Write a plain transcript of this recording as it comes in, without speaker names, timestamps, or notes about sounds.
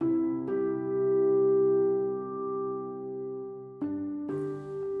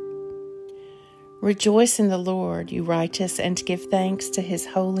Rejoice in the Lord, you righteous, and give thanks to his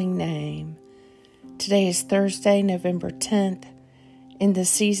holy name. Today is Thursday, November 10th, in the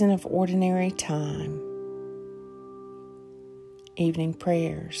season of ordinary time. Evening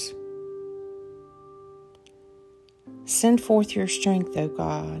prayers. Send forth your strength, O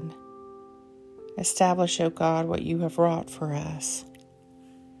God. Establish, O God, what you have wrought for us.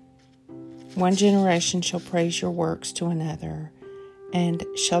 One generation shall praise your works to another, and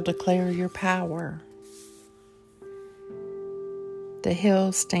shall declare your power. The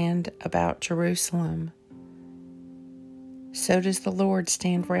hills stand about Jerusalem. So does the Lord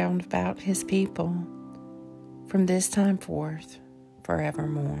stand round about his people, from this time forth,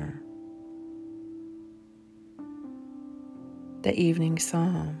 forevermore. The Evening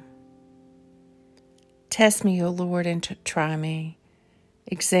Psalm. Test me, O Lord, and try me.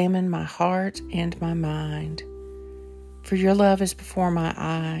 Examine my heart and my mind. For your love is before my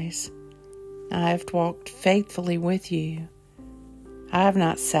eyes. I have walked faithfully with you. I have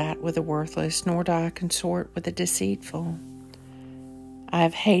not sat with the worthless, nor do I consort with the deceitful. I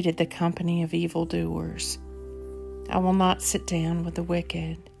have hated the company of evildoers. I will not sit down with the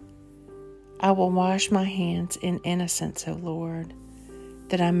wicked. I will wash my hands in innocence, O Lord,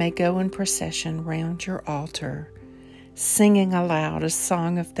 that I may go in procession round your altar, singing aloud a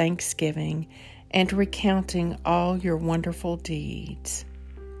song of thanksgiving and recounting all your wonderful deeds.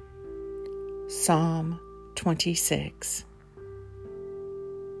 Psalm 26.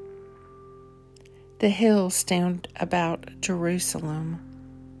 The hills stand about Jerusalem.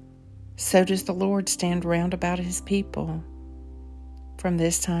 So does the Lord stand round about his people, from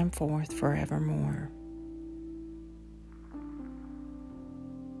this time forth forevermore.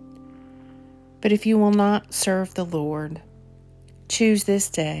 But if you will not serve the Lord, choose this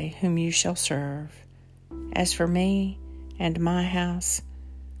day whom you shall serve. As for me and my house,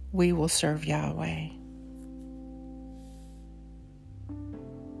 we will serve Yahweh.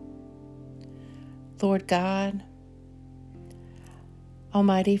 Lord God,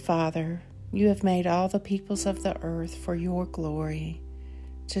 Almighty Father, you have made all the peoples of the earth for your glory,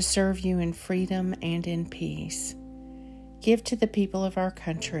 to serve you in freedom and in peace. Give to the people of our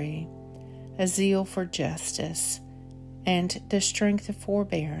country a zeal for justice and the strength of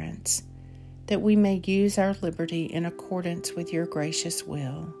forbearance, that we may use our liberty in accordance with your gracious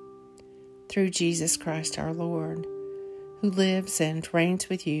will. Through Jesus Christ our Lord, who lives and reigns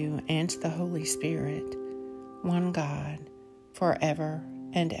with you and the Holy Spirit, one God, forever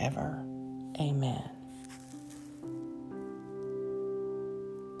and ever. Amen.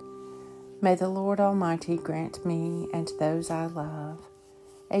 May the Lord Almighty grant me and those I love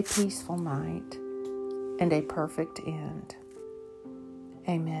a peaceful night and a perfect end.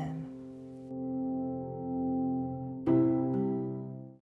 Amen.